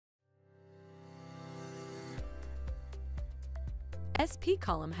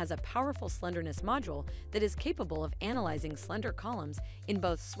spColumn has a powerful slenderness module that is capable of analyzing slender columns in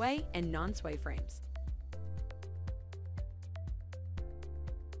both sway and non-sway frames.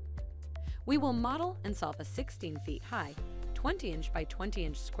 We will model and solve a 16 feet high, 20-inch by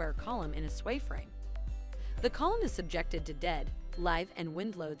 20-inch square column in a sway frame. The column is subjected to dead, live, and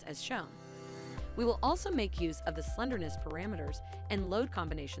wind loads as shown. We will also make use of the slenderness parameters and load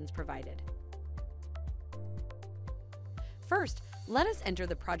combinations provided. First, let us enter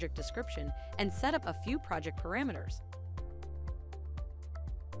the project description and set up a few project parameters.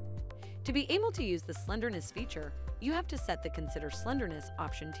 To be able to use the slenderness feature, you have to set the Consider Slenderness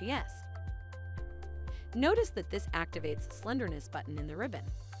option to Yes. Notice that this activates the Slenderness button in the ribbon.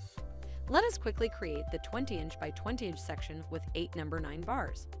 Let us quickly create the 20-inch by 20-inch section with 8 number 9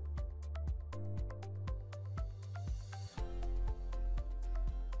 bars.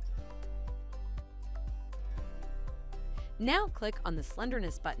 Now click on the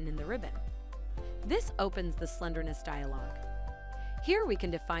Slenderness button in the ribbon. This opens the Slenderness dialog. Here we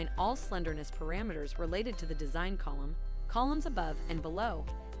can define all slenderness parameters related to the design column, columns above and below,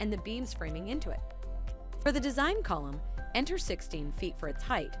 and the beams framing into it. For the design column, enter 16 feet for its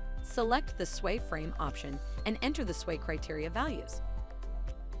height, select the sway frame option, and enter the sway criteria values.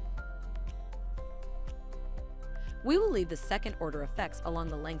 We will leave the second order effects along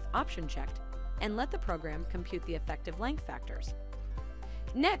the length option checked and let the program compute the effective length factors.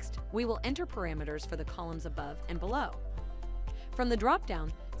 Next, we will enter parameters for the columns above and below. From the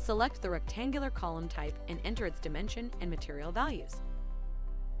drop-down, select the rectangular column type and enter its dimension and material values.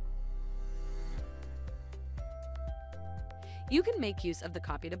 You can make use of the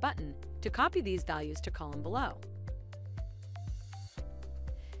Copy to button to copy these values to column below.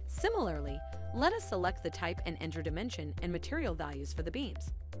 Similarly, let us select the type and enter dimension and material values for the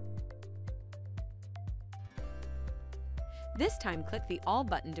beams. This time, click the All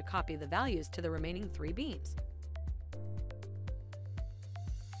button to copy the values to the remaining 3 beams.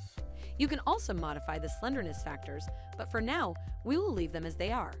 You can also modify the slenderness factors, but for now, we will leave them as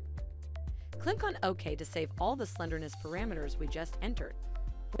they are. Click on OK to save all the slenderness parameters we just entered.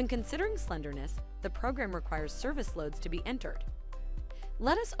 When considering slenderness, the program requires service loads to be entered.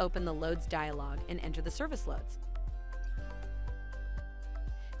 Let us open the Loads dialog and enter the service loads.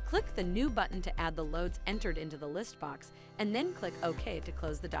 Click the New button to add the loads entered into the list box, and then click OK to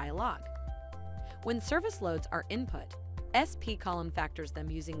close the dialog. When service loads are input, spColumn factors them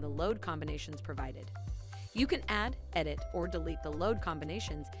using the load combinations provided. You can add, edit, or delete the load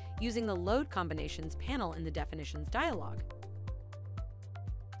combinations using the Load Combinations panel in the Definitions dialog.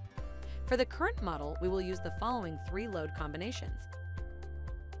 For the current model, we will use the following 3 load combinations.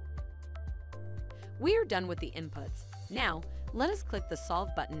 We are done with the inputs. Now, let us click the Solve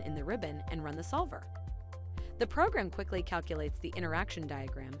button in the ribbon and run the solver. The program quickly calculates the interaction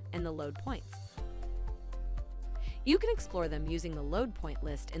diagram and the load points. You can explore them using the load point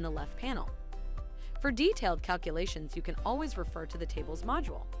list in the left panel. For detailed calculations, you can always refer to the Tables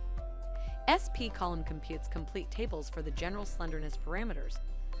module. spColumn computes complete tables for the general slenderness parameters,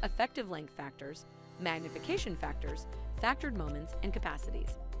 effective length factors, magnification factors, factored moments, and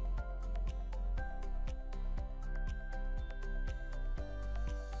capacities.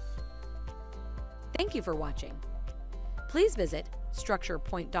 Thank you for watching. Please visit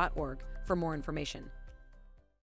StructurePoint.org for more information.